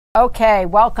Okay,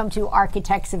 welcome to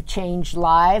Architects of Change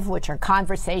Live, which are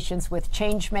conversations with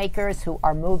change makers who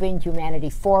are moving humanity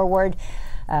forward,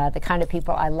 the kind of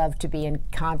people I love to be in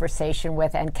conversation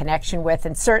with and connection with.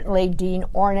 And certainly Dean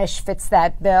Ornish fits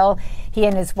that bill. He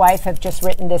and his wife have just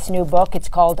written this new book. It's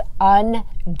called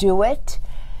Undo It: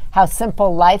 How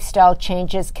Simple Lifestyle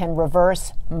Changes Can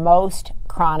Reverse Most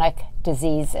Chronic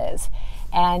Diseases.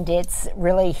 And it's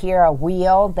really here a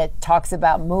wheel that talks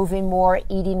about moving more,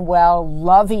 eating well,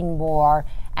 loving more,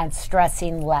 and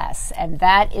stressing less. And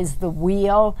that is the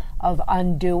wheel of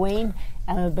undoing,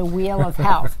 the wheel of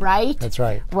health, right? That's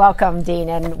right. Welcome, Dean.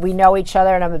 And we know each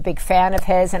other, and I'm a big fan of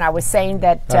his. And I was saying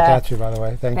that... I got you, by the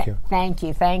way. Thank you. Thank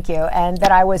you, thank you. And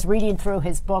that I was reading through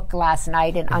his book last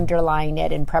night and underlying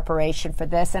it in preparation for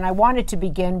this. And I wanted to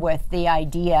begin with the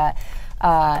idea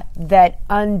that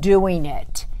undoing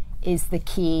it is the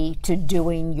key to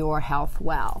doing your health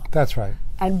well. That's right.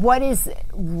 And what is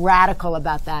radical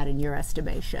about that in your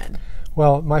estimation?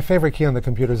 Well, my favorite key on the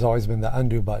computer has always been the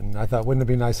undo button. I thought, wouldn't it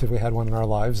be nice if we had one in our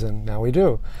lives? And now we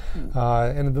do.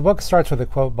 And the book starts with a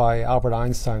quote by Albert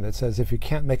Einstein that says, if you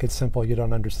can't make it simple, you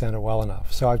don't understand it well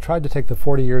enough. So I've tried to take the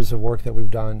 40 years of work that we've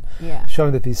done,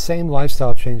 showing that these same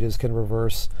lifestyle changes can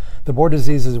reverse. The more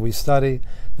diseases we study,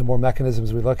 the more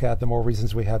mechanisms we look at, the more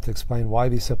reasons we have to explain why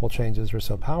these simple changes are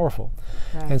so powerful.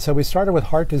 Right. And so we started with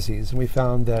heart disease, and we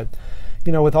found that,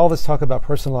 you know, with all this talk about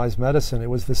personalized medicine, it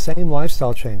was the same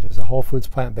lifestyle changes: a whole foods,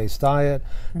 plant-based diet,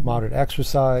 moderate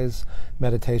exercise,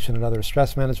 meditation and other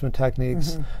stress management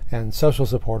techniques, and social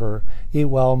support, or eat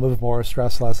well, move more,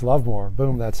 stress less, love more.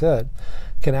 Boom, that's it.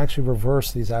 Can actually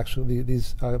reverse these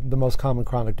the most common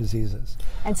chronic diseases.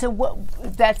 And so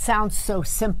that sounds so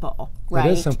simple, right?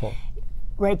 It is simple.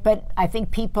 Right, but I think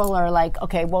people are like,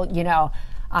 okay, well, you know,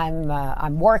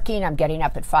 I'm working, I'm getting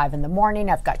up at 5 in the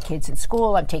morning, I've got kids in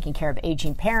school, I'm taking care of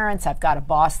aging parents, I've got a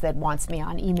boss that wants me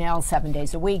on email 7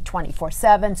 days a week,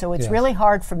 24/7, so it's really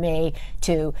hard for me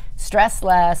to stress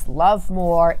less, love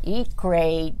more, eat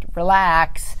great,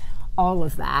 relax, all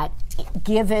of that,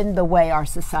 given the way our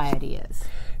society is.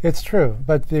 It's true,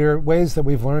 but there are ways that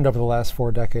we've learned over the last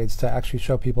 4 decades to actually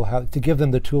show people how to give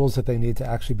them the tools that they need to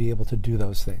actually be able to do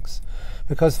those things.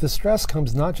 Because the stress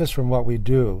comes not just from what we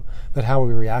do, but how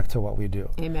we react to what we do.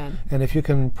 Amen. And if you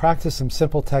can practice some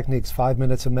simple techniques, 5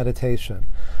 minutes of meditation,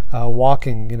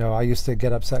 walking, you know, I used to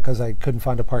get upset because I couldn't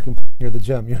find a parking near the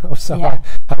gym, you know, so I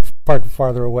parked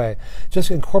farther away.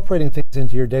 Just incorporating things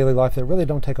into your daily life that really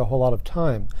don't take a whole lot of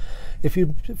time. If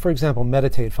you, for example,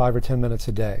 meditate 5 or 10 minutes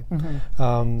a day,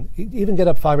 even get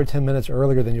up 5 or 10 minutes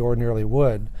earlier than you ordinarily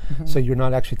would, so you're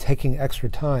not actually taking extra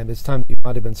time. It's time that you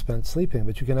might have been spent sleeping,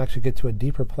 but you can actually get to a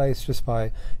deeper place just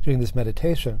by doing this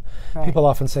meditation. Right. People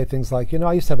often say things like, you know,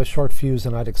 I used to have a short fuse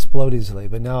and I'd explode easily,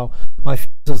 but now my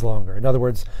fuse is longer. In other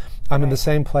words, I'm in the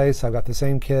same place, I've got the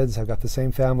same kids, I've got the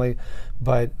same family,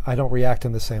 but I don't react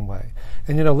in the same way.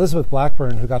 And you know, Elizabeth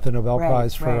Blackburn, who got the Nobel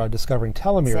Prize for discovering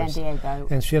telomeres, San Diego.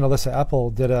 And she and Alyssa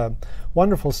Epple did a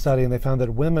wonderful study, and they found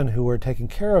that women who were taking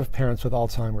care of parents with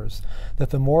Alzheimer's,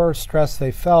 that the more stress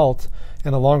they felt,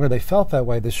 and the longer they felt that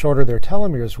way, the shorter their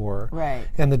telomeres were. Right.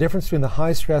 And the difference between the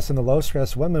high stress and the low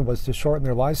stress women was to shorten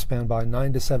their lifespan by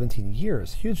 9 to 17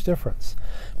 years. Huge difference.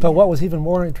 But what was even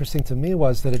more interesting to me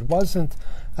was that it wasn't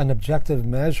an objective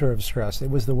measure of stress. It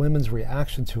was the women's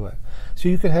reaction to it. So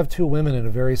you could have 2 women in a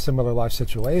very similar life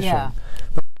situation,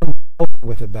 but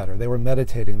with it better. They were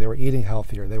meditating, they were eating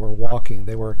healthier, they were walking,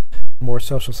 they were more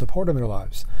social support in their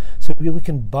lives. So we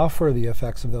can buffer the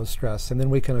effects of those stress, and then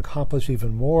we can accomplish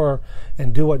even more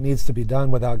and do what needs to be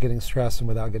done without getting stressed and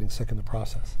without getting sick in the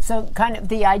process. So kind of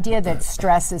the idea that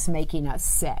stress is making us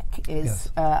sick is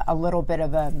a little bit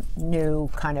of a new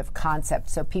kind of concept.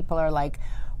 So people are like,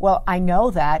 well, I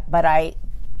know that, but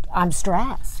I'm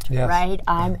stressed, right?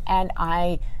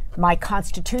 My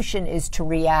constitution is to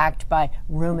react by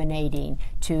ruminating,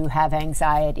 to have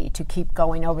anxiety, to keep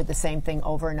going over the same thing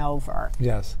over and over.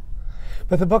 Yes.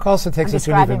 But the book also takes us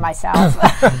to describing myself.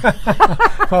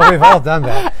 Well, we've all done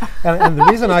that. And the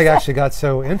reason I actually got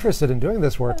so interested in doing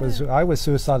this work was I was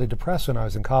suicidally depressed when I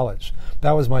was in college.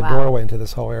 That was my doorway into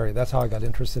this whole area. That's how I got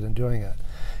interested in doing it.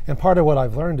 And part of what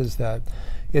I've learned is that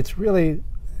it's really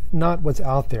not what's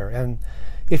out there. And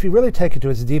if you really take it to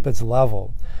its deepest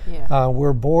level,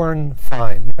 we're born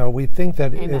fine. You know, we think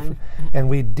that and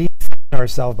we define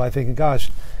ourselves by thinking, gosh,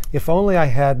 if only I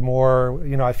had more,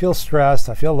 you know, I feel stressed,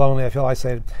 I feel lonely, I feel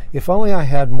isolated. If only I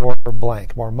had more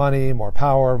blank, more money, more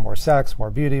power, more sex, more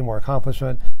beauty, more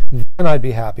accomplishment, then I'd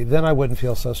be happy. Then I wouldn't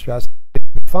feel so stressed.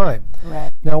 It'd be fine.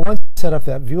 Right. Now, once you set up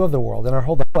that view of the world, and our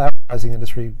whole advertising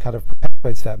industry kind of propels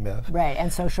perpetuates that myth. Right,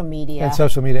 and social media. And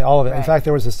social media, all of it. Right. In fact,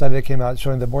 there was a study that came out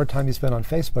showing the more time you spend on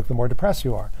Facebook, the more depressed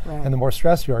you are, right. and the more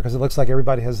stressed you are, because it looks like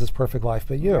everybody has this perfect life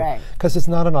but you. Because it's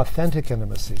not an authentic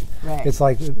intimacy. Right. It's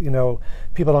like,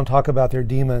 people don't talk about their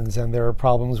demons and their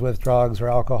problems with drugs or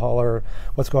alcohol or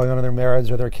what's going on in their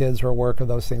marriage or their kids or work or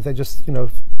those things. They just,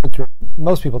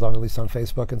 most people don't, at least on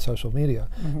Facebook and social media.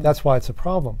 Mm-hmm. That's why it's a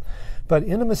problem. But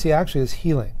intimacy actually is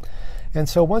healing. And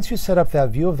so once you set up that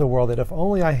view of the world that if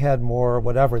only I had more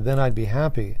whatever, then I'd be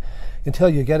happy, until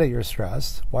you get it, you're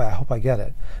stressed. Why, I hope I get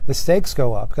it. The stakes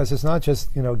go up, because it's not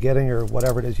just, getting or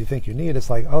whatever it is you think you need. It's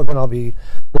like, oh, then I'll be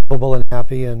lovable and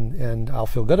happy and I'll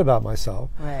feel good about myself.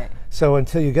 Right. So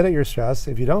until you get it, you're stressed.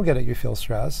 If you don't get it, you feel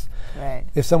stressed. Right.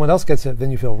 If someone else gets it, then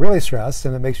you feel really stressed,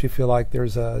 and it makes you feel like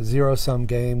there's a zero-sum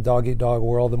game, dog-eat-dog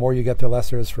world. The more you get, the less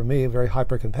there is for me, very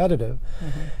hyper-competitive.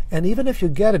 Mm-hmm. And even if you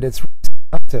get it, it's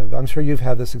seductive. I'm sure you've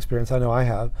had this experience, I know I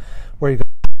have, where you go,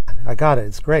 I got it,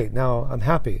 it's great, now I'm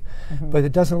happy. Mm-hmm. But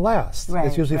it doesn't last. Right,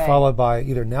 it's usually followed by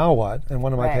either now what, and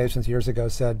one of my patients years ago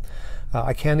said,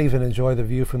 I can't even enjoy the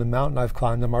view from the mountain I've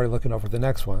climbed, I'm already looking over the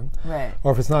next one. Right.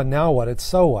 Or if it's not now what, it's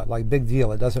so what, like big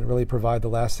deal, it doesn't really provide the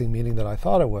lasting meaning that I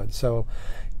thought it would. So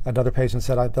another patient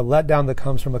said, the letdown that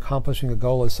comes from accomplishing a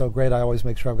goal is so great, I always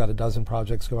make sure I've got a dozen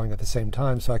projects going at the same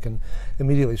time so I can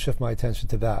immediately shift my attention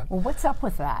to that. Well, what's up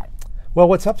with that? Well,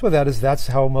 what's up with that is that's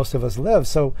how most of us live.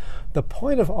 So the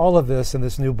point of all of this in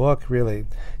this new book, really,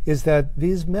 is that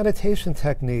these meditation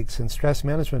techniques and stress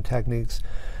management techniques,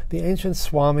 the ancient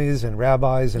swamis and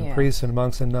rabbis and priests and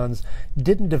monks and nuns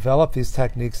didn't develop these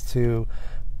techniques to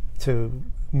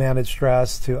manage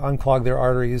stress, to unclog their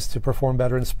arteries, to perform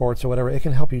better in sports or whatever. It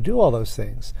can help you do all those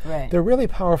things. Right. They're really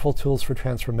powerful tools for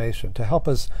transformation, to help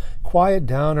us quiet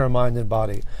down our mind and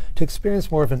body, to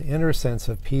experience more of an inner sense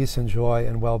of peace and joy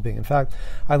and well-being. In fact,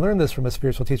 I learned this from a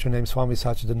spiritual teacher named Swami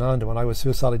Satchidananda when I was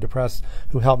suicidally depressed,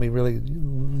 who helped me really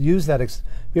use that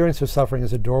experience of suffering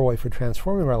as a doorway for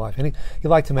transforming my life. And he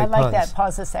liked to make puns. I like that.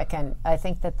 Pause a second. I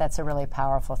think that's a really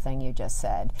powerful thing you just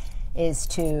said, is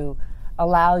to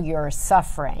allow your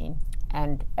suffering,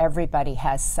 and everybody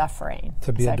has suffering,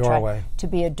 to be a doorway. To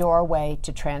be a doorway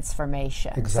to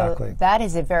transformation. Exactly. So that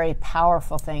is a very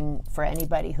powerful thing for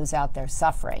anybody who's out there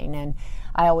suffering. And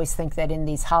I always think that in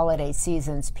these holiday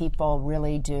seasons, people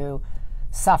really do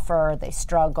suffer, they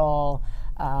struggle,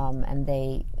 and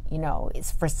they,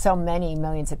 it's for so many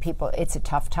millions of people, it's a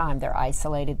tough time. They're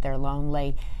isolated, they're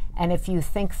lonely. And if you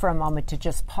think for a moment to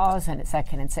just pause in a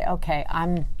second and say, okay,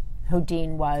 I'm who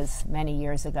Dean was many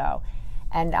years ago,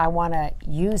 and I want to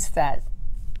use that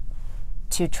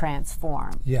to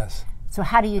transform. Yes. So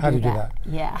how do you do that?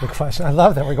 Yeah. Good question. I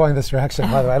love that we're going this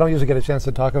direction. By the way, I don't usually get a chance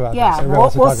to talk about this. Yeah,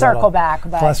 we'll circle back.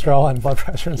 Cholesterol and blood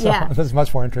pressure and so on. This is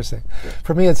much more interesting.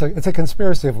 For me, it's a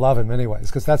conspiracy of love in many ways,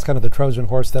 because that's kind of the Trojan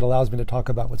horse that allows me to talk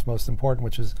about what's most important,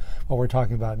 which is what we're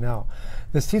talking about now.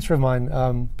 This teacher of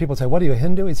mine, people say, what are you, a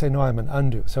Hindu? He'd say, no, I'm an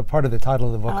Undu. So part of the title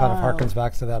of the book kind of harkens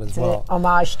back to that as well.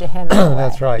 Homage to him.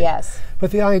 That's right. Yes.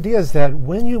 But the idea is that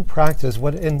when you practice,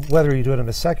 whether you do it in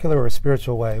a secular or a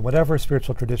spiritual way, whatever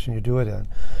spiritual tradition you do it in,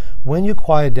 when you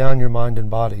quiet down your mind and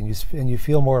body and you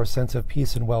feel more of a sense of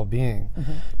peace and well-being,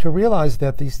 to realize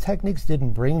that these techniques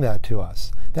didn't bring that to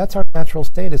us. That's our natural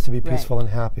state, is to be peaceful and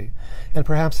happy. And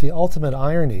perhaps the ultimate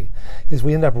irony is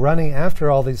we end up running after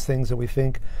all these things that we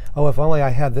think, oh, if only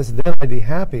I had this, then I'd be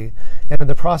happy. And in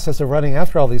the process of running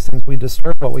after all these things, we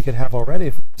disturb what we could have already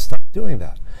if we stop doing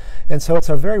that. And so it's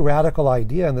a very radical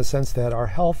idea in the sense that our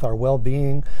health, our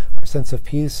well-being, our sense of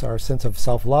peace, our sense of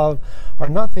self-love are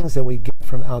not things that we get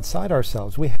from outside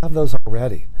ourselves. We have those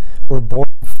already. We're born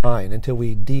fine until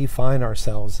we define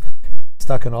ourselves,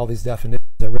 stuck in all these definitions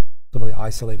that really ultimately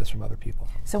isolate us from other people.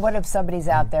 So what if somebody's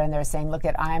out there and they're saying, look,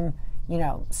 I'm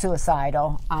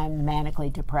suicidal, I'm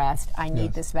manically depressed, I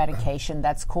need this medication.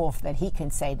 That's cool that he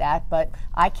can say that, but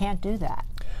I can't do that.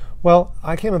 Well,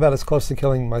 I came about as close to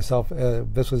killing myself,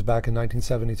 this was back in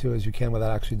 1972, as you can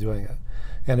without actually doing it.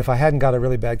 And if I hadn't got a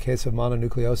really bad case of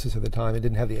mononucleosis at the time, I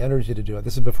didn't have the energy to do it.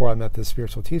 This is before I met this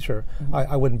spiritual teacher.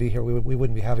 I wouldn't be here. We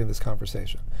wouldn't be having this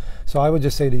conversation. So I would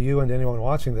just say to you and to anyone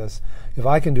watching this, if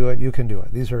I can do it, you can do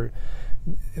it. These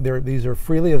are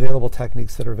freely available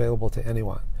techniques that are available to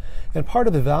anyone. And part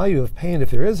of the value of pain,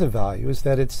 if there is a value, is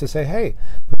that it's to say, hey,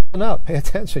 listen up, pay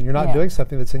attention. You're not doing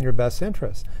something that's in your best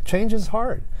interest. Change is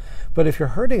hard. But if you're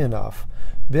hurting enough,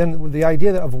 then the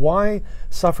idea of why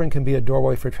suffering can be a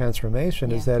doorway for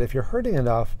transformation is that if you're hurting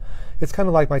enough, it's kind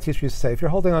of like my teacher used to say, if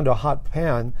you're holding onto a hot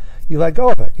pan, you let go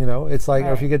of it. It's like,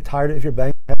 or if you get tired, if you're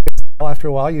banging your head, after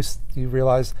a while, you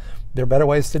realize there are better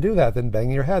ways to do that than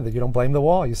banging your head, that you don't blame the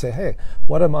wall. You say, hey,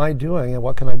 what am I doing and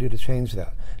what can I do to change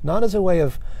that? Not as a way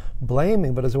of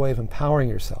blaming, but as a way of empowering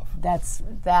yourself.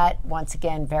 That once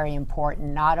again, very important.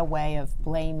 Not a way of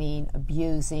blaming,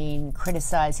 abusing,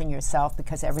 criticizing yourself,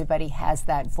 because everybody has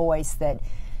that voice that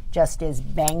just is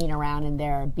banging around in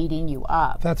there, beating you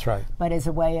up. That's right. But as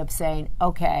a way of saying,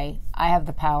 okay, I have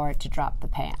the power to drop the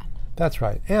pan. That's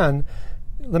right. And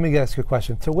let me ask you a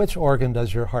question. To which organ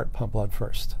does your heart pump blood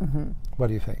first? Mm-hmm. What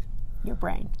do you think? Your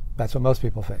brain. That's what most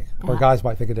people think. Or guys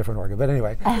might think a different organ. But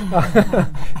anyway,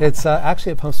 it's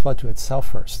actually it pumps blood to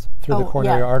itself first through the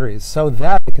coronary arteries, so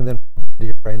that it can then pump to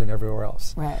your brain and everywhere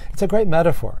else. Right. It's a great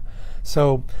metaphor.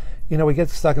 So, we get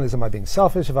stuck in this, am I being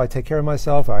selfish? If I take care of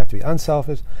myself, or I have to be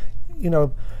unselfish?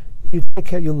 You take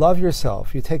care, you love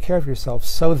yourself, you take care of yourself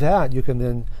so that you can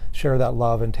then share that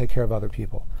love and take care of other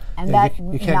people. And that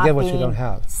you can't give what you don't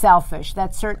have. Selfish.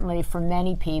 That's certainly for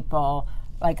many people.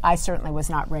 Like, I certainly was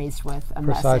not raised with a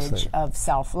message of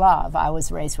self-love. I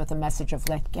was raised with a message of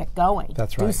get going.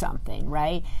 That's right. Do something,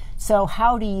 right? So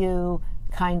how do you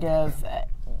kind of,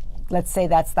 let's say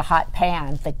that's the hot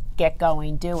pan, the get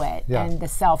going, do it, and the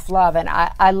self-love. And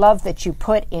I love that you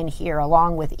put in here,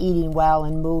 along with eating well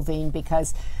and moving,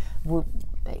 because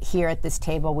here at this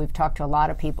table, we've talked to a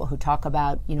lot of people who talk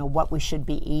about, what we should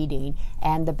be eating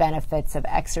and the benefits of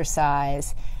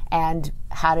exercise and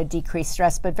how to decrease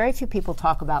stress, but very few people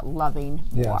talk about loving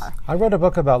more. I wrote a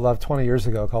book about love 20 years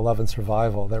ago called Love and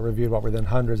Survival that reviewed what were then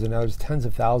hundreds, and now there's tens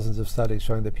of thousands of studies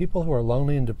showing that people who are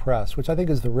lonely and depressed, which I think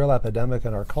is the real epidemic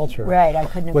in our culture. Right, I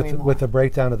couldn't agree more. With the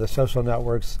breakdown of the social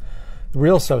networks,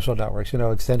 real social networks,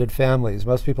 extended families.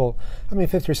 Most people,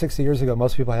 50 or 60 years ago,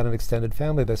 most people had an extended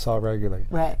family they saw regularly.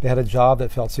 Right. They had a job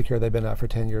that felt secure they'd been at for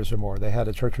 10 years or more. They had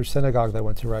a church or synagogue they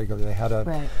went to regularly. They had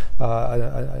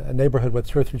a neighborhood with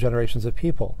 2 or 3 generations of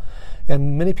people.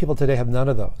 And many people today have none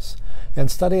of those. And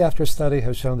study after study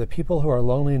has shown that people who are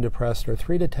lonely and depressed are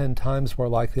 3 to 10 times more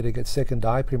likely to get sick and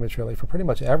die prematurely for pretty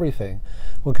much everything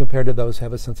when compared to those who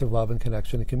have a sense of love and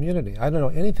connection and community. I don't know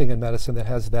anything in medicine that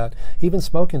has that. Even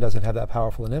smoking doesn't have that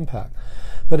powerful an impact.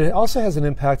 But it also has an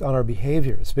impact on our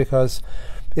behaviors, because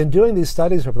in doing these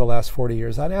studies over the last 40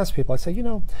 years, I'd ask people, I'd say,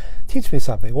 teach me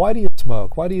something. Why do you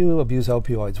smoke? Why do you abuse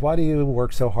opioids? Why do you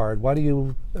work so hard? Why do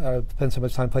you spend so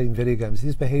much time playing video games?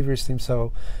 These behaviors seem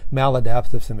so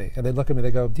maladaptive to me. And they look at me,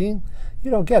 they go, Dean,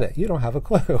 you don't get it. You don't have a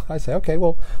clue. I say, okay,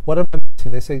 well, what am I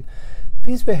missing? They say,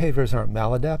 these behaviors aren't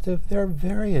maladaptive. They're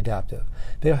very adaptive.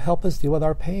 They help us deal with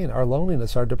our pain, our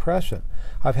loneliness, our depression.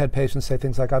 I've had patients say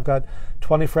things like, I've got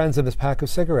 20 friends in this pack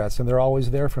of cigarettes, and they're always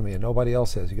there for me, and nobody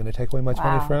else is. You're going to take away my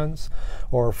 20 friends?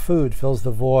 Or food fills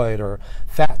the void, or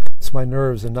fat cuts my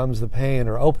nerves and numbs the pain,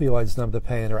 or opioids numb the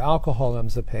pain, or alcohol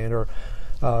numbs the pain, or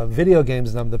video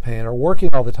games numb the pain, or working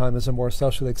all the time is a more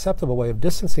socially acceptable way of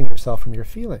distancing yourself from your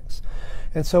feelings.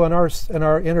 And so in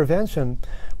our intervention,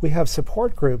 we have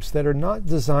support groups that are not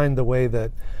designed the way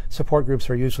that support groups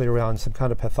are usually around some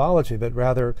kind of pathology, but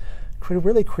rather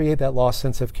really create that lost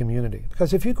sense of community.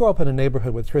 Because if you grow up in a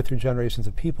neighborhood with 2 or 3 generations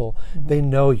of people, they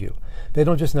know you. They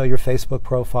don't just know your Facebook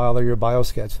profile or your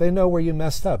biosketch. They know where you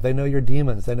messed up. They know your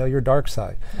demons. They know your dark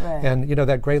side. Right. And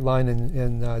that great line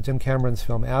in Jim Cameron's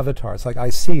film Avatar, it's like, I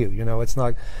see you. It's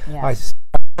not, I see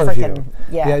all of you.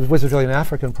 It was really an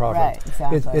African proverb. Right,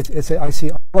 exactly. It's I see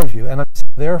all of you, and I'm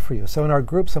there for you. So in our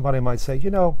group, somebody might say,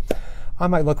 I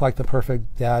might look like the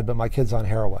perfect dad, but my kid's on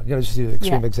heroin. Just an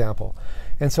extreme example.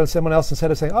 And so someone else, instead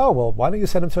of saying, oh, well, why don't you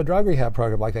send him to a drug rehab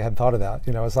program, like they hadn't thought of that,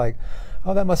 it's like,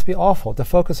 oh, that must be awful, to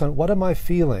focus on what am I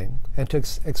feeling and to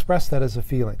express that as a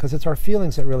feeling, because it's our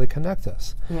feelings that really connect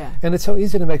us. Yeah. And it's so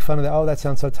easy to make fun of that, oh, that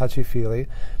sounds so touchy-feely.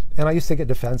 And I used to get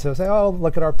defensive, say, oh,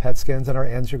 look at our PET scans and our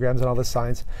angiograms and all this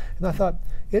science. And I thought,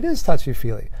 it is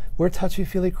touchy-feely. We're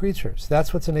touchy-feely creatures.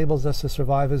 That's what enables us to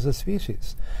survive as a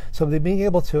species. So being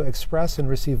able to express and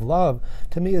receive love,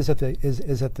 to me, is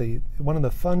one of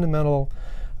the fundamental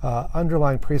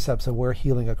underlying precepts of where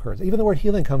healing occurs. Even the word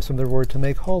healing comes from the word to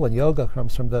make whole, and yoga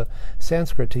comes from the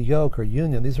Sanskrit to yoke or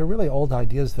union. These are really old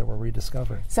ideas that we're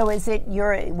rediscovering. So is it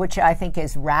which I think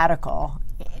is radical?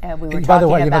 By the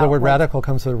way, the word radical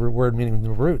comes from the word meaning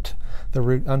the root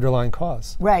underlying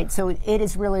cause. Right. So it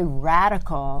is really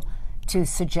radical to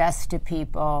suggest to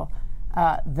people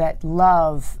that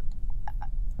love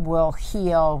will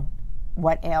heal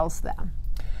what ails them,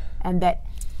 and that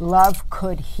love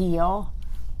could heal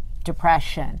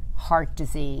depression, heart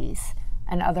disease,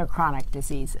 and other chronic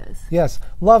diseases. Yes,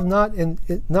 love, not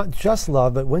just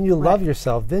love, but when you love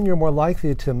yourself, then you're more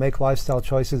likely to make lifestyle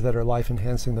choices that are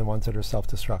life-enhancing than ones that are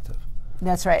self-destructive.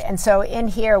 That's right. And so in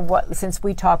here, since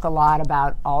we talk a lot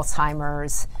about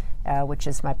Alzheimer's, which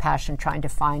is my passion, trying to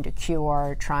find a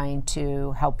cure, trying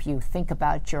to help you think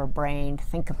about your brain,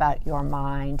 think about your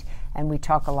mind. And we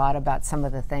talk a lot about some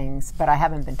of the things, but I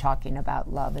haven't been talking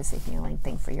about love as a healing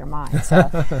thing for your mind. So,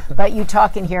 but you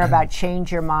talk in here about change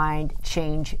your mind,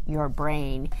 change your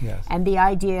brain. Yes. And the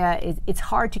idea is it's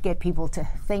hard to get people to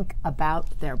think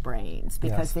about their brains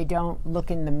because they don't look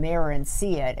in the mirror and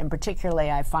see it. And particularly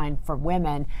I find for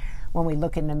women, when we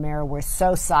look in the mirror, we're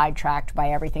so sidetracked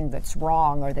by everything that's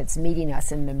wrong or that's meeting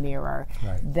us in the mirror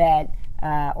that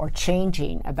or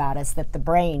changing about us, that the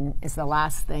brain is the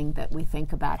last thing that we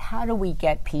think about. How do we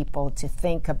get people to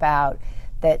think about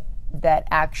that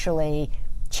actually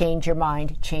change your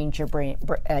mind, change your brain,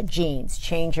 genes,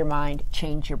 change your mind,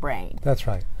 change your brain? That's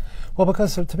right. Well,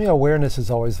 because to me, awareness is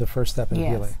always the first step in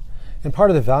healing. And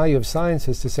part of the value of science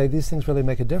is to say these things really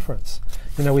make a difference.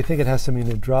 You know, we think it has to be a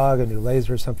new drug, a new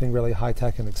laser, something really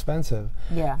high-tech and expensive.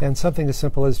 Yeah. And something as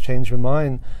simple as change your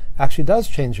mind actually does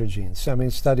change your genes. I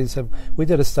mean, we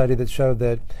did a study that showed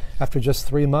that after just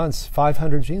 3 months,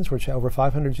 over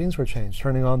 500 genes were changed,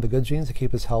 turning on the good genes to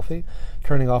keep us healthy,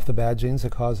 turning off the bad genes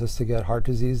that cause us to get heart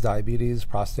disease, diabetes,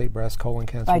 prostate, breast, colon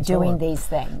cancer, by and so doing on. These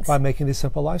things. By making these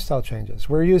simple lifestyle changes.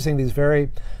 We're using these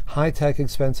very high-tech,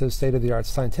 expensive, state-of-the-art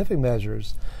scientific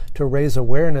measures to raise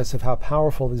awareness of how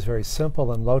powerful these very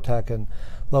simple and low-tech and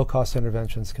low-cost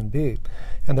interventions can be.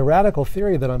 And the radical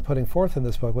theory that I'm putting forth in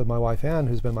this book with my wife Anne,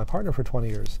 who's been my partner for 20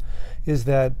 years, is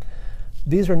that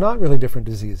these are not really different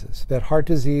diseases, that heart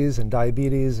disease and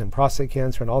diabetes and prostate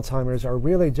cancer and Alzheimer's are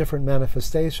really different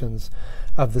manifestations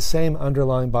of the same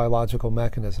underlying biological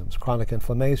mechanisms: chronic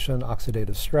inflammation,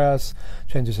 oxidative stress,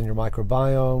 changes in your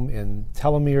microbiome, in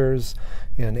telomeres,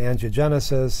 in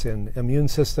angiogenesis, in immune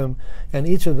system. And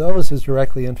each of those is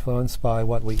directly influenced by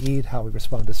what we eat, how we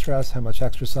respond to stress, how much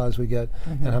exercise we get,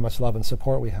 and how much love and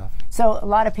support we have. So a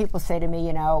lot of people say to me,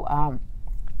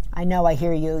 I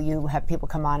hear you have people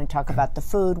come on and talk about the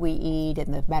food we eat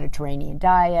and the Mediterranean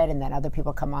diet, and then other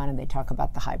people come on and they talk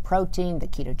about the high protein, the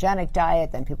ketogenic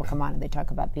diet, then people come on and they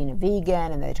talk about being a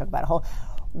vegan, and they talk about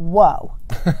whoa.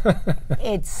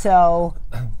 It's so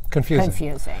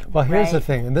confusing. Well, here's the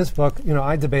thing. In this book,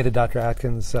 I debated Dr.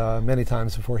 Atkins many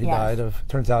times before he died.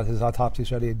 Turns out his autopsy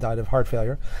showed he died of heart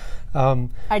failure.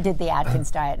 I did the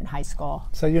Atkins diet in high school.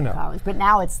 So college, but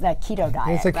now it's the keto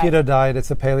diet. It's a keto diet.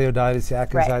 It's a paleo diet. It's the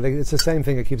Atkins diet. It's the same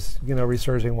thing. It keeps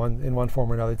resurging in one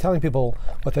form or another. Telling people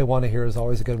what they want to hear is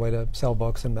always a good way to sell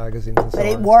books and magazines and so on.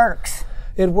 But it works.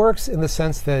 It works in the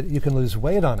sense that you can lose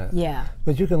weight on it. Yeah.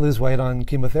 But you can lose weight on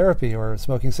chemotherapy or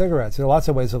smoking cigarettes. There are lots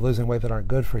of ways of losing weight that aren't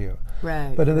good for you.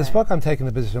 Right. But in this book, I'm taking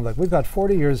the position we've got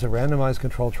 40 years of randomized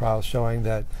controlled trials showing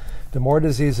that the more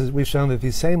diseases, we've shown that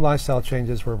these same lifestyle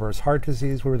changes reverse heart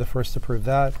disease. We were the first to prove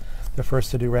that. The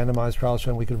first to do randomized trials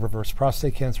showing we could reverse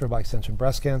prostate cancer, by extension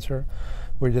breast cancer.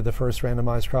 We did the first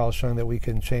randomized trials showing that we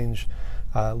can change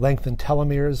lengthen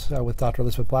telomeres with Dr.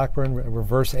 Elizabeth Blackburn,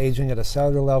 reverse aging at a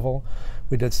cellular level.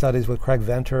 We did studies with Craig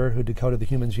Venter, who decoded the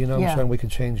human genome, showing we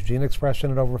could change gene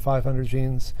expression at over 500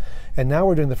 genes. And now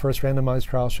we're doing the first randomized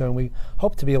trial showing we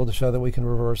hope to be able to show that we can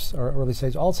reverse early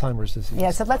stage Alzheimer's disease.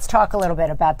 Yeah, so let's talk a little bit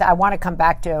about that. I want to come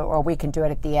back to, or we can do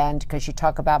it at the end, because you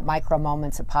talk about micro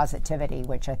moments of positivity,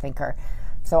 which I think are,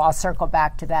 so I'll circle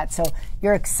back to that. So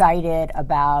you're excited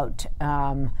about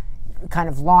kind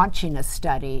of launching a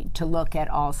study to look at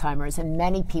Alzheimer's, and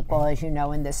many people, as you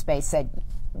know, in this space said,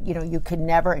 you could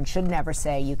never and should never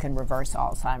say you can reverse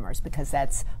Alzheimer's, because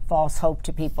that's false hope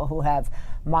to people who have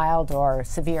mild or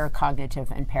severe cognitive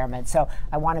impairment. So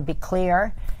I want to be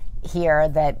clear here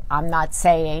that I'm not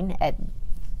saying, and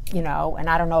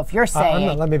I don't know if you're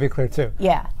saying. Let me be clear too.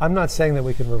 Yeah. I'm not saying that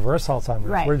we can reverse Alzheimer's.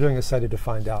 Right. We're doing a study to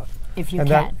find out. If you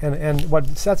can. And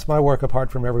what sets my work apart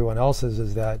from everyone else's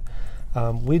is that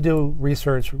we do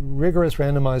research, rigorous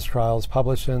randomized trials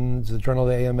published in the Journal of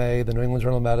the AMA, the New England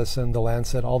Journal of Medicine, the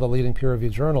Lancet, all the leading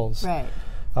peer-reviewed journals. Right.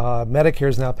 Medicare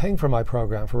is now paying for my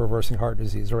program for reversing heart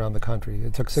disease around the country.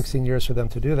 It took 16 years for them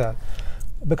to do that,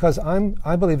 because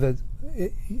I believe that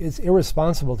it's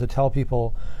irresponsible to tell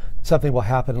people something will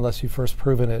happen unless you've first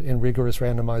proven it in rigorous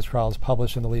randomized trials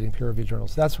published in the leading peer-reviewed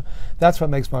journals. That's what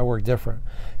makes my work different.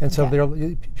 And so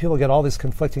people get all this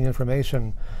conflicting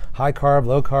information, high carb,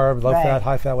 low fat,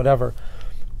 high fat, whatever.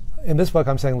 In this book,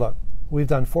 I'm saying, look, we've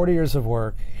done 40 years of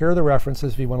work. Here are the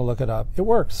references if you want to look it up. It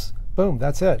works. Boom,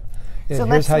 that's it. So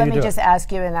let me just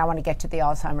ask you, and I want to get to the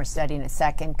Alzheimer's study in a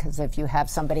second, because if you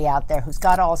have somebody out there who's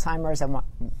got Alzheimer's,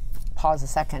 pause a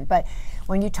second, but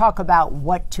when you talk about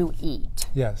what to eat,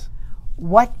 yes,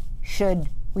 what should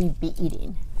we be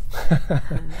eating?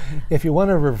 If you want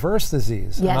to reverse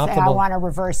disease, yes, and I want to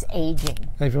reverse aging.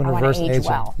 If you want to reverse aging,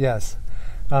 well. yes.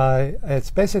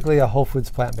 It's basically a whole foods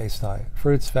plant-based diet.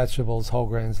 Fruits, vegetables, whole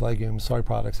grains, legumes, soy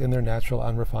products in their natural,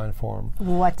 unrefined form.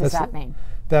 What does that mean?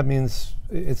 That means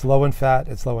it's low in fat,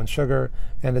 it's low in sugar,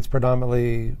 and it's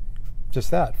predominantly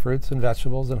just that, fruits and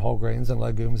vegetables and whole grains and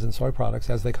legumes and soy products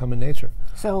as they come in nature.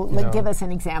 So give us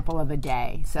an example of a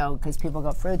day. So, because people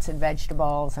go fruits and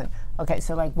vegetables, and okay,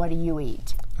 so like what do you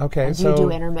eat? Okay, and do you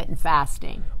do intermittent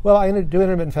fasting? Well, I do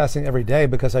intermittent fasting every day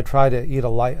because I try to eat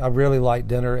a really light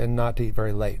dinner and not to eat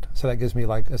very late. So that gives me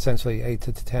like essentially 8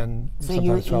 to 10, so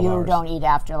sometimes 12 hours. So you don't eat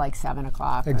after like 7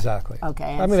 o'clock? Exactly.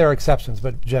 Okay. I mean, there are exceptions,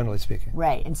 but generally speaking.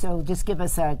 Right. And so just give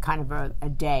us a kind of a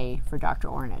day for Dr.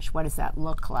 Ornish. What does that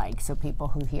look like? So people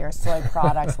who hear soy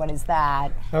products, what is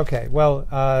that? Okay. Well,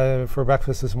 for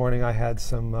breakfast this morning, I had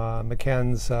some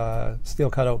McCann's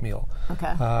steel-cut oatmeal.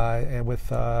 Okay. And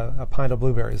with a pint of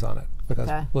blueberries on it, because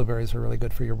blueberries are really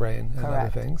good for your brain and other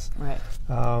things. Right.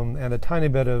 And a tiny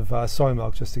bit of soy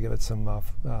milk just to give it some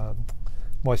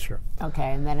moisture.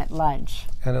 Okay, and then at lunch?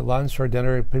 And at lunch or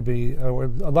dinner, it could be,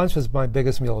 lunch is my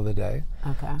biggest meal of the day.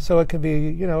 Okay. So it could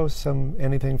be,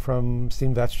 anything from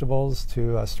steamed vegetables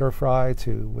to stir fry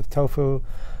with tofu.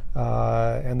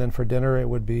 And then for dinner, it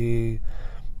would be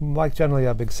like generally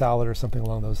a big salad or something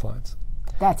along those lines.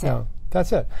 That's it?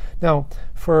 That's it. Now,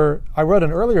 I wrote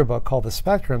an earlier book called The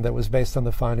Spectrum that was based on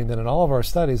the finding that in all of our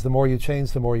studies, the more you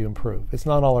change, the more you improve. It's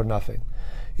not all or nothing.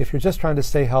 If you're just trying to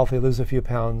stay healthy, lose a few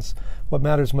pounds, what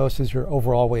matters most is your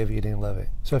overall way of eating and living.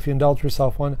 So if you indulge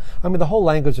yourself the whole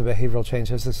language of behavioral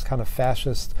change is this kind of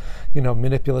fascist,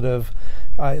 manipulative,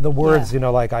 the words,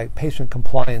 patient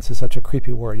compliance is such a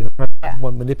creepy word. I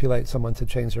want to manipulate someone to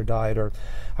change their diet, or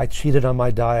I cheated on my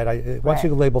diet. Once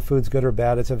you label foods good or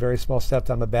bad, it's a very small step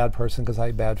to I'm a bad person because I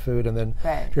eat bad food, and then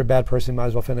if you're a bad person, you might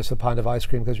as well finish a pint of ice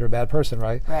cream because you're a bad person,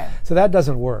 right? So that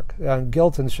doesn't work.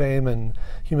 Guilt and shame and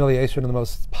humiliation are the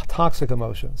most toxic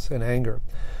emotions, and anger.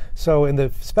 So in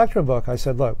the Spectrum book, I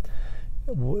said, look,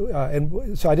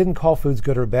 so I didn't call foods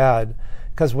good or bad,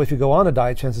 because if you go on a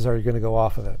diet, chances are you're going to go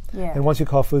off of it. And once you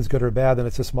call foods good or bad, then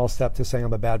it's a small step to saying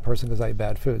I'm a bad person because I eat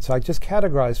bad food. So I just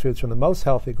categorized foods from the most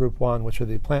healthy, group 1, which are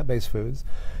the plant-based foods,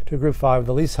 to group 5,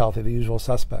 the least healthy, the usual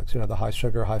suspects, the high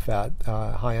sugar, high fat,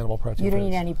 high animal protein You don't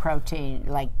foods. eat any protein,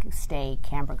 like steak,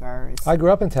 hamburgers? I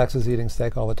grew up in Texas eating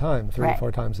steak all the time, 3 to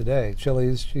 4 times a day.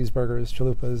 Chilies, cheeseburgers,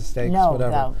 chalupas, steaks,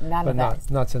 whatever. No, none of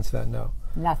that. Not since then, no.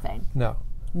 Nothing? No.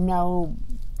 No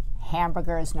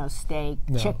hamburgers, no steak,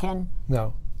 chicken?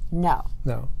 No. No.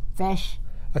 No. Fish?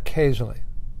 Occasionally.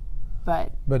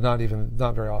 But not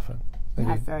very often. Maybe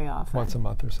not very often. Once a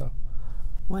month or so.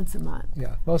 Once a month.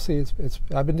 Yeah. Mostly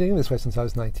I've been eating this way since I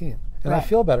was 19. And I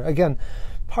feel better. Again,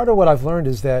 part of what I've learned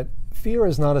is that fear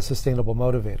is not a sustainable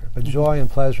motivator, but joy and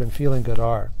pleasure and feeling good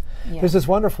are. There's this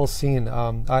wonderful scene.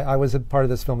 I was a part of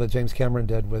this film that James Cameron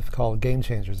did called Game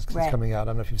Changers. It's coming out. I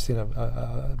don't know if you've seen it.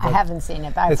 I haven't seen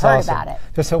it, but I've heard about it.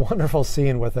 There's a wonderful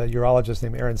scene with a urologist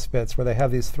named Aaron Spitz where they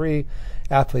have these 3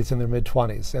 athletes in their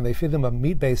mid-20s, and they feed them a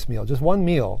meat-based meal, just one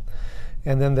meal,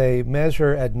 and then they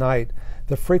measure at night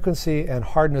the frequency and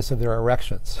hardness of their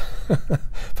erections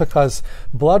because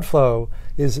blood flow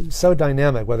is so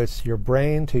dynamic, whether it's to your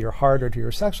brain, to your heart, or to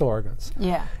your sexual organs.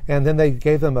 And then they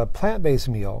gave them a plant-based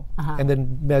meal and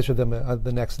then measured them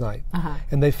the next night.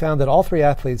 And they found that all 3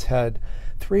 athletes had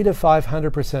 300 to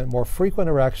 500% more frequent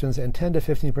erections and 10 to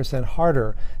 15%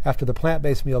 harder after the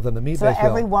plant-based meal than the meat-based meal. So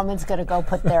every woman's going to go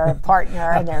put their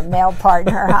partner and their male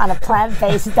partner on a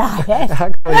plant-based diet.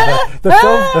 Actually,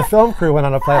 the film crew went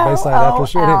on a plant-based diet after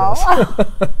shooting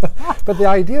this. But the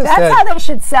idea is that's how they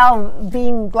should sell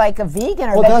being like a vegan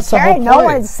or vegetarian. No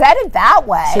one said it that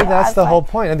way. See, that's the whole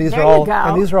point. And these are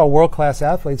all world-class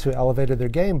athletes who elevated their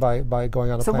game by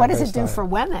going on a plant-based diet. So what does it do for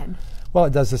women? Well,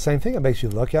 it does the same thing. It makes you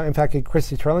look young. In fact,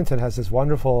 Christy Turlington has this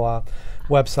wonderful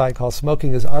website called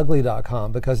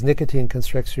smokingisugly.com because nicotine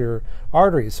constricts your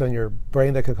arteries. So in your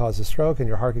brain, that could cause a stroke, and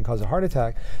your heart can cause a heart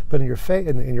attack. But in your face,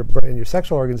 in your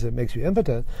sexual organs, it makes you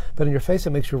impotent. But in your face, it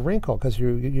makes you wrinkle because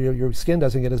your skin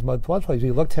doesn't get as much blood flow.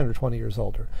 You look 10 or 20 years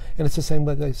older. And it's the same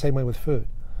way with food.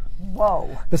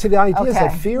 Whoa. But see, the idea is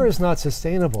that fear is not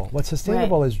sustainable. What's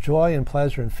sustainable is joy and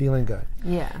pleasure and feeling good.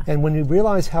 And when you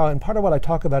realize how, and part of what I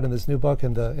talk about in this new book,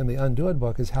 in the Undo It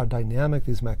book, is how dynamic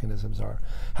these mechanisms are,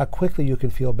 how quickly you can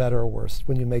feel better or worse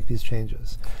when you make these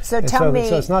changes. So tell me.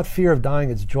 So it's not fear of dying,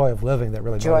 it's joy of living that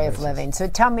really motivates us. Joy of living. So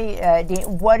tell me,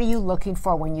 what are you looking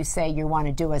for when you say you want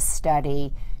to do a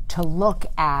study to look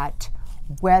at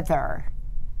whether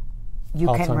you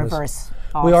can reverse?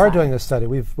 We are doing a study.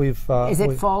 Is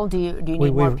it full? Do you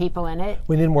need more people in it?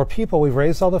 We need more people. We've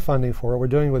raised all the funding for it. We're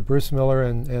doing it with Bruce Miller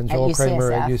and Joel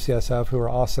Kramer at UCSF, who are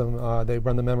awesome. They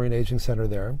run the Memory and Aging Center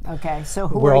there. Okay, so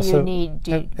who you need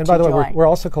to And by the way, join? we're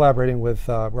also collaborating with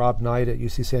Rob Knight at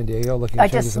UC San Diego, looking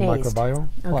at changes in microbiome.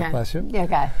 Okay. Bless you.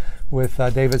 Okay. With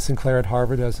David Sinclair at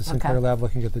Harvard, who has the Sinclair Lab,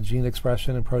 looking at the gene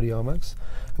expression and proteomics.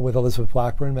 With Elizabeth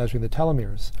Blackburn measuring the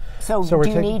telomeres. So do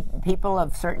you need people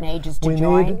of certain ages to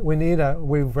join?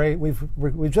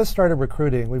 We've just started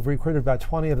recruiting. We've recruited about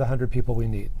 20 of the 100 people we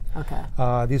need.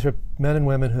 Okay. These are men and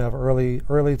women who have early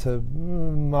to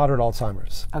moderate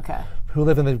Alzheimer's. Okay. Who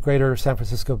live in the greater San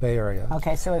Francisco Bay Area.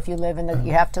 Okay, so if you live in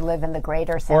you have to live in the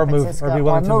greater San Francisco, or be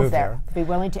willing to move there. Be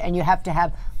willing to, and you have to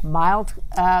have mild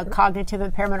cognitive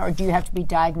impairment, or do you have to be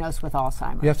diagnosed with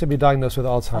Alzheimer's? You have to be diagnosed with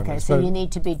Alzheimer's. Okay, so you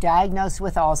need to be diagnosed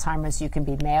with Alzheimer's. You can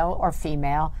be male or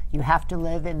female. You have to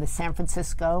live in the San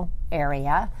Francisco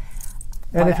area.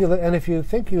 And if you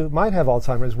think you might have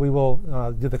Alzheimer's, we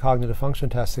will do the cognitive function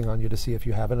testing on you to see if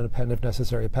you have it, and if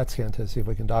necessary, a PET scan to see if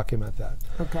we can document that.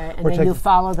 Okay, and then you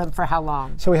follow them for how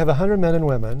long? So we have 100 men and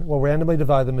women. We'll randomly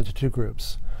divide them into 2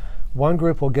 groups. One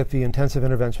group will get the intensive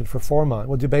intervention for 4 months.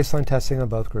 We'll do baseline testing on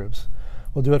both groups.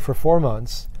 We'll do it for 4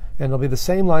 months, and it'll be the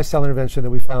same lifestyle intervention that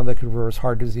we found that could reverse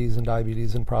heart disease and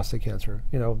diabetes and prostate cancer.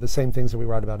 The same things that we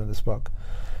write about in this book.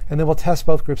 And then we'll test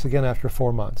both groups again after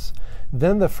 4 months.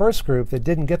 Then the first group that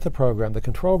didn't get the program, the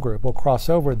control group, will cross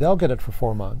over. They'll get it for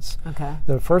 4 months. Okay.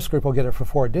 The first group will get it for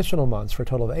 4 additional months, for a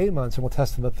total of 8 months, and we'll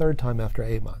test them a third time after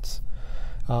 8 months.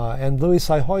 And Luis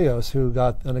Saihoyos, who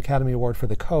got an Academy Award for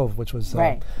The Cove, which was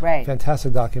a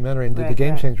fantastic documentary, and did the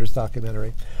Game Changers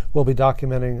documentary, will be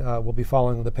documenting, we'll be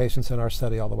following the patients in our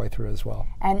study all the way through as well.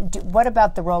 And what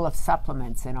about the role of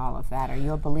supplements in all of that? Are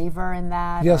you a believer in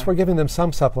that? Yes, we're giving them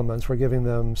some supplements. We're giving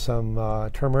them some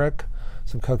turmeric,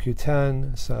 some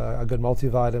CoQ10, a good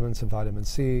multivitamin, some vitamin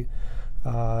C,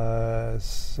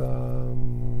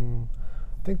 some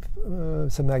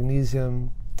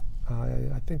magnesium.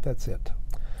 I think that's it.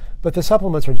 But the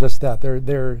supplements are just that.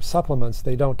 They're supplements.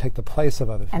 They don't take the place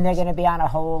of other things. And they're going to be on a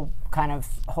whole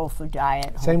food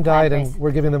diet. Same diet, and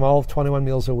we're giving them all 21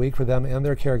 meals a week for them and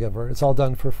their caregiver. It's all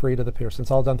done for free to the person.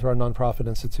 It's all done through our nonprofit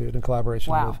institute in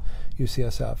collaboration with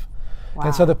UCSF. Wow.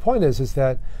 And so the point is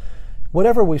that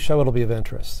whatever we show, it'll be of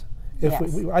interest.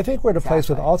 I think we're at a place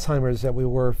with Alzheimer's that we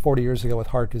were 40 years ago with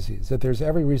heart disease, that there's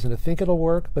every reason to think it'll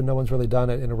work, but no one's really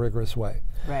done it in a rigorous way.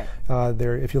 Right.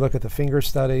 If you look at the finger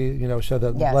study, show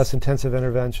that less intensive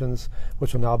interventions,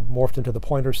 which will now morphed into the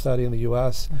Pointer study in the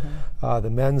U.S., the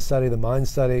MEN study, the MIND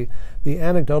study, the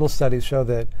anecdotal studies show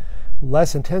that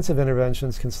less intensive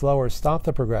interventions can slow or stop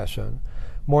the progression.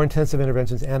 More intensive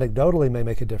interventions anecdotally may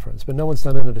make a difference, but no one's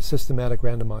done it in a systematic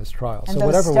randomized trial. And so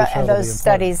whatever we show and will those be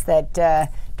studies that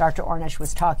Dr. Ornish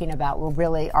was talking about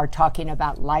are talking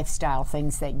about lifestyle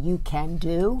things that you can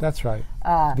do. That's right.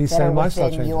 These same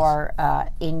lifestyle changes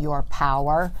in your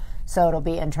power. So it'll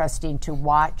be interesting to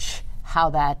watch how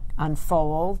that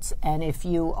unfolds, and if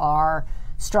you are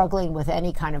struggling with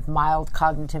any kind of mild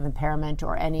cognitive impairment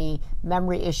or any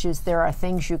memory issues, there are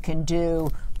things you can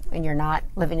do. And you're not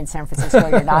living in San Francisco,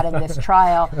 you're not in this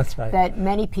trial, That's right. that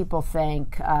many people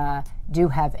think do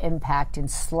have impact in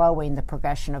slowing the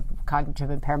progression of cognitive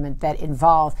impairment that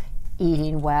involve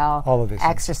eating well,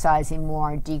 exercising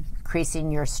more,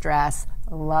 decreasing your stress,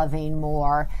 loving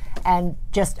more, and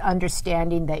just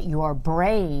understanding that your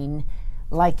brain,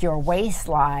 like your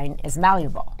waistline, is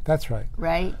malleable. That's right.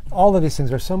 Right? All of these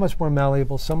things are so much more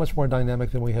malleable, so much more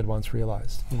dynamic than we had once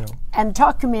realized. And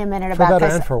talk to me a minute about for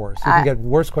better and for worse. You can get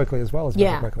worse quickly as well as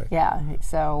better quickly. Yeah.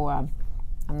 So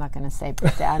I'm not going to say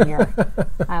put down your.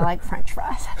 I like French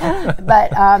fries,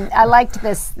 but I liked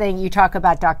this thing you talk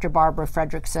about, Dr. Barbara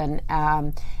Fredrickson,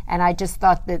 and I just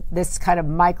thought that this kind of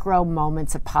micro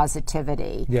moments of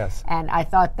positivity. Yes. And I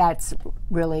thought that's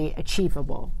really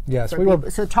achievable. Yes,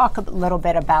 So talk a little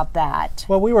bit about that.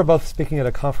 Well, we were both speaking at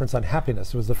a conference on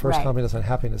happiness. It was the first conference on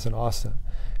happiness in Austin.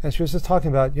 And she was just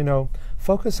talking about,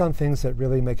 focus on things that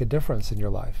really make a difference in your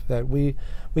life, that we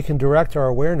can direct our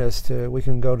awareness to, we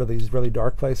can go to these really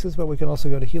dark places, but we can also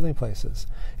go to healing places.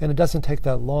 And it doesn't take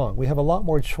that long. We have a lot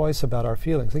more choice about our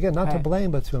feelings. Again, not to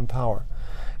blame, but to empower.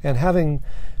 And having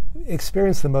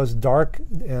experienced the most dark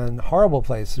and horrible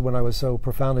places when I was so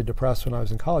profoundly depressed when I was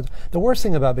in college, the worst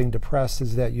thing about being depressed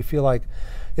is that you feel like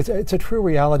it's a true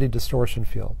reality distortion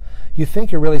field. You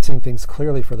think you're really seeing things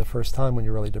clearly for the first time when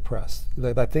you're really depressed.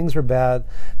 That things are bad,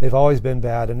 they've always been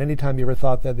bad, and anytime you ever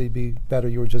thought that they'd be better,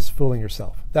 you were just fooling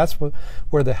yourself. That's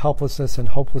where the helplessness and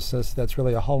hopelessness that's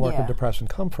really a hallmark of depression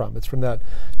come from. It's from that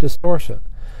distortion.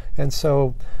 And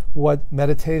so what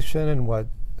meditation and what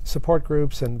support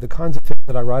groups and the kinds of things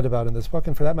that I write about in this book,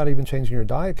 and for that matter even changing your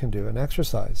diet can do, and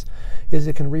exercise, is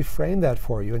it can reframe that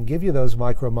for you and give you those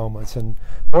micro moments, and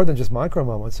more than just micro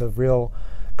moments, of real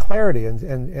clarity,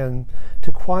 and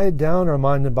to quiet down our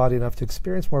mind and body enough to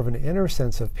experience more of an inner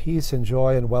sense of peace and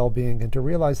joy and well-being, and to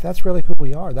realize that's really who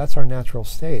we are. That's our natural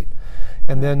state.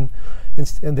 And then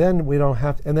we don't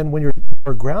have to, and then when you're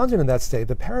grounded in that state,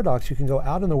 the paradox, you can go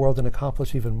out in the world and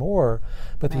accomplish even more,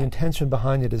 but the intention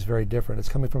behind it is very different. It's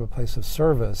coming from a place of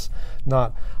service,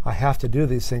 not I have to do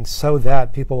these things so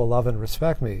that people will love and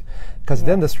respect me, because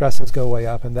then the stresses go way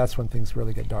up, and that's when things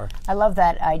really get dark. I love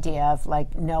that idea of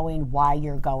like knowing why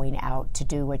you're going out to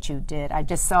do what you did. I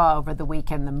just saw over the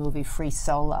weekend the movie Free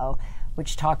Solo,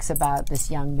 which talks about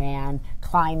this young man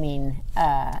climbing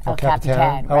El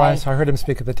Capitan. Right? I heard him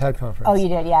speak at the TED conference. Oh, you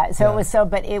did, yeah. So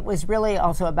but it was really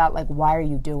also about like, why are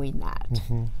you doing that?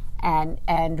 Mm-hmm.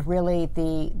 And really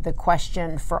the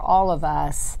question for all of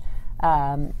us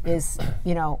is,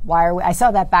 you know, why are we? I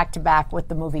saw that back to back with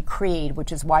the movie Creed,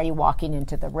 which is why are you walking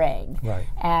into the ring? Right.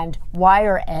 And why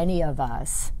are any of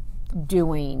us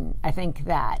doing? I think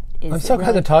that is. I'm so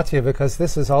glad to talk to you, because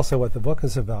this is also what the book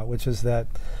is about, which is that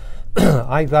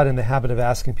I got in the habit of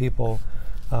asking people,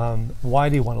 why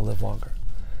do you want to live longer?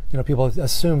 You know, people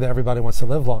assume that everybody wants to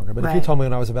live longer. But if you told me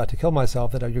when I was about to kill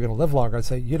myself that you're going to live longer, I'd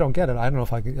say, you don't get it. I don't know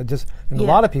if I could just, and a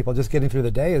lot of people, just getting through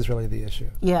the day is really the issue.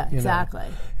 Yeah, exactly.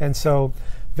 And so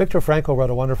Viktor Frankl wrote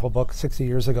a wonderful book 60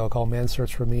 years ago called Man's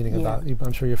Search for Meaning, about,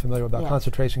 I'm sure you're familiar with, about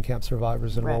concentration camp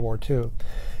survivors in World War II.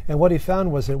 And what he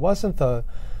found was it wasn't the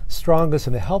strongest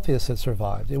and the healthiest that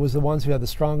survived. It was the ones who had the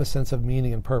strongest sense of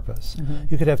meaning and purpose. Mm-hmm.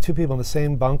 You could have two people in the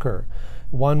same bunker.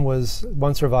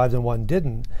 One survived and one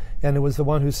didn't. And it was the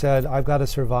one who said, I've got to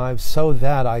survive so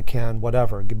that I can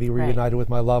whatever, be reunited with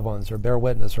my loved ones, or bear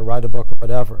witness, or write a book, or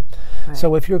whatever. Right.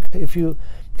 So if you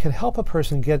can help a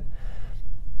person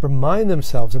remind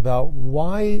themselves about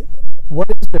what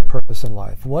is their purpose in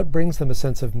life, what brings them a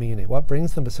sense of meaning, what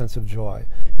brings them a sense of joy,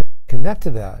 and connect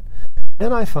to that,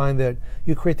 then I find that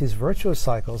you create these virtuous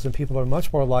cycles, and people are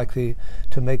much more likely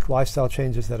to make lifestyle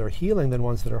changes that are healing than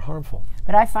ones that are harmful.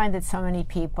 But I find that so many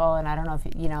people, and I don't know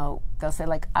if, you know, they'll say,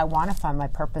 like, I want to find my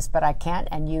purpose, but I can't,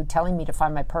 and you telling me to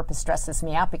find my purpose stresses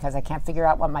me out because I can't figure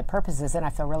out what my purpose is, and I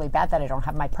feel really bad that I don't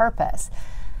have my purpose.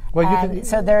 Well,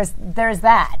 so there's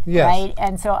that, right?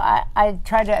 And so I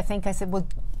tried to, I said, well,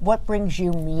 what brings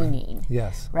you meaning?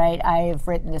 Yes. Right? I've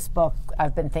written this book.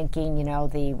 I've been thinking, you know,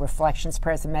 the reflections,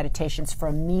 prayers, and meditations for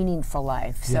a meaningful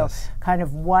life. So kind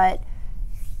of what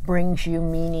brings you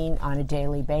meaning on a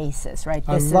daily basis, right?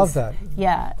 I love that.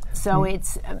 Yeah. So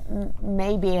it's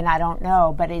maybe, and I don't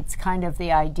know, but it's kind of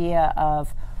the idea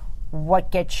of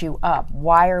what gets you up.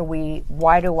 Why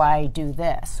do I do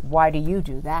this? Why do you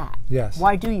do that? Yes.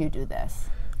 Why do you do this?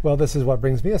 Well, this is what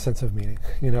brings me a sense of meaning,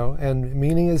 you know, and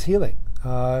meaning is healing.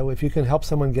 If you can help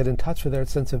someone get in touch with their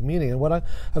sense of meaning. And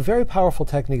a very powerful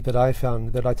technique that I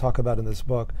found, that I talk about in this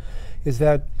book, is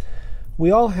that we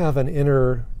all have an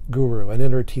inner guru, an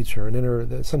inner teacher,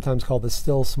 sometimes called the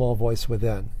still small voice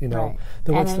within. You know,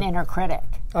 and an inner critic.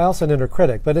 Also an inner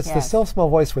critic, but it's the still small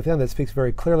voice within that speaks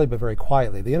very clearly but very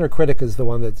quietly. The inner critic is the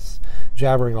one that's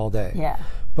jabbering all day. Yeah.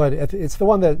 But it's the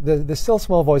one that, the still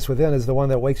small voice within is the one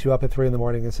that wakes you up at 3 in the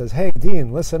morning and says, hey,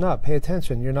 Dean, listen up, pay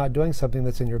attention. You're not doing something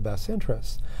that's in your best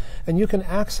interest. And you can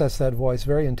access that voice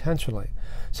very intentionally.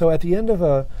 So at the end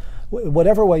of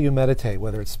whatever way you meditate,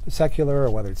 whether it's secular or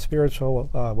whether it's spiritual,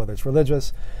 whether it's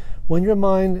religious, when your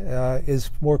mind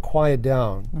is more quiet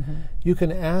down, you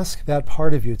can ask that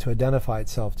part of you to identify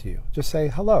itself to you. Just say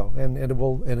hello, and it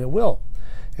will.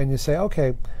 And you say,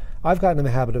 okay, I've gotten in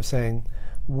the habit of saying,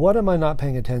 what am I not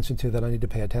paying attention to that I need to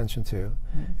pay attention to?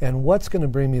 And what's going to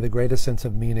bring me the greatest sense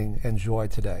of meaning and joy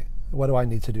today? What do I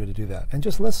need to do that? And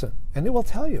just listen. And it will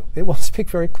tell you. It will speak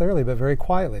very clearly, but very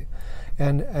quietly.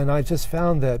 And I just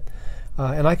found that,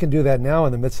 and I can do that now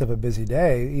in the midst of a busy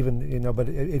day, even, you know, but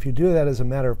if you do that as a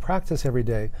matter of practice every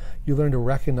day, you learn to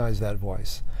recognize that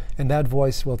voice. And that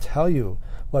voice will tell you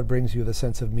what brings you the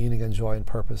sense of meaning and joy and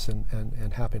purpose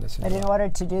and happiness. But in order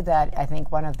to do that, I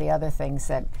think one of the other things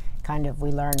that kind of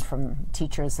we learned from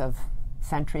teachers of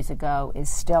centuries ago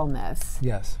is stillness.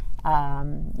 Yes.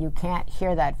 You can't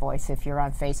hear that voice if you're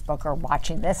on Facebook or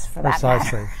watching this, for that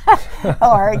Precisely. matter,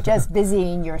 or just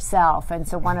busying yourself. And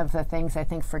so one of the things I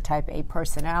think for type A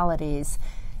personalities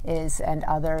and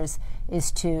others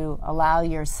is to allow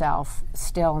yourself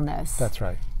stillness. That's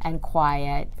right. And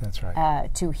quiet. That's right.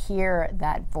 To hear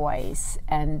that voice,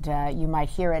 and you might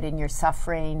hear it in your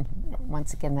suffering.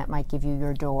 Once again, that might give you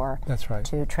your door. That's right.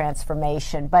 To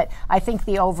transformation. But I think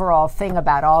the overall thing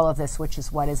about all of this, which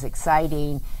is what is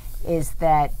exciting, is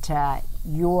that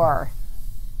you're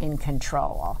in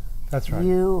control. That's right.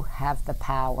 You have the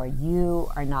power. You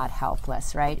are not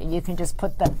helpless, right? And you can just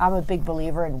put the, I'm a big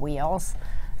believer in wheels,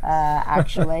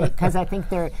 actually, because I think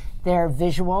they're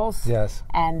visuals. Yes.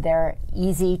 And they're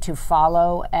easy to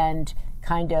follow, and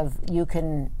kind of, you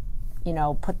can, you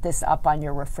know, put this up on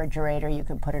your refrigerator. You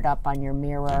can put it up on your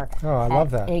mirror. Oh, I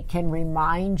love that. It can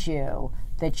remind you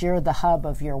that you're the hub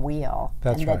of your wheel.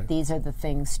 That's and right. that these are the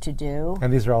things to do.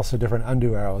 And these are also different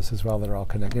undo arrows as well that are all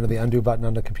connected. You know, the undo button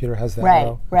on the computer has that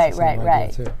Right, arrow.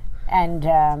 right. Too. And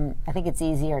I think it's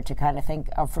easier to kind of think,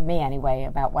 for me anyway,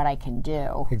 about what I can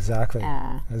do. Exactly,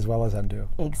 as well as undo.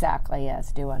 Exactly,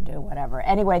 yes, do, undo, whatever.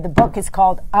 Anyway, the book is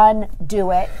called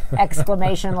Undo It,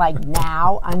 exclamation like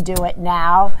now, undo it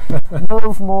now.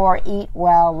 Move more, eat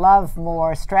well, love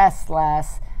more, stress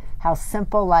less. How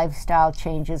simple lifestyle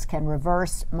changes can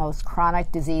reverse most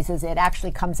chronic diseases. It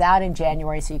actually comes out in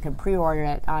January, so you can pre-order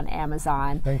it on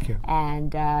Amazon. Thank you.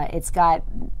 And it's got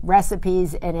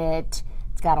recipes in it.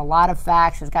 It's got a lot of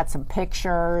facts. It's got some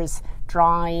pictures,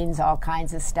 drawings, all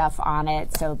kinds of stuff on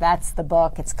it. So that's the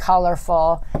book. It's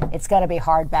colorful. It's going to be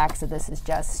hardback, so this is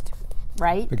just,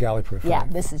 right? The galley proof. Yeah,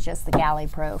 right? This is just the galley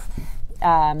proof.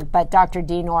 But Dr.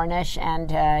 Dean Ornish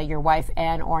and your wife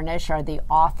Ann Ornish are the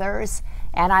authors,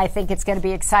 and I think it's going to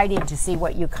be exciting to see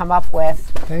what you come up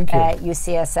with at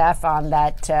UCSF on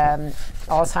that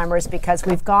Alzheimer's, because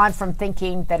we've gone from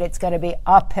thinking that it's going to be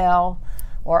uphill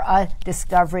or a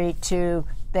discovery to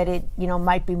that it, you know,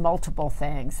 might be multiple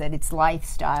things, that it's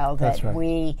lifestyle, that That's right.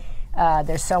 we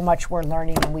there's so much we're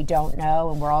learning and we don't know,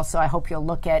 and we're also, I hope you'll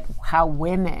look at how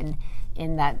women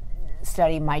in that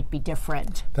study might be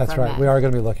different. That's right. We are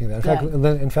going to be looking at that.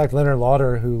 In fact, Leonard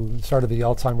Lauder, who started the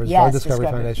Alzheimer's Drug Discovery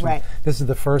Foundation, this is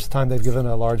the first time they've given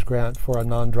a large grant for a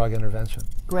non-drug intervention.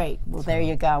 Great. Well, there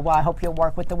you go. Well, I hope you'll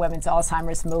work with the Women's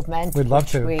Alzheimer's Movement. We'd love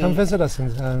to. Come visit us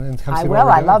and come see I will.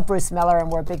 I love Bruce Miller,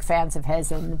 and we're big fans of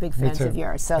his and big fans of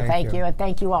yours. So thank you. And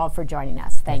thank you all for joining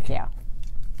us. Thank you.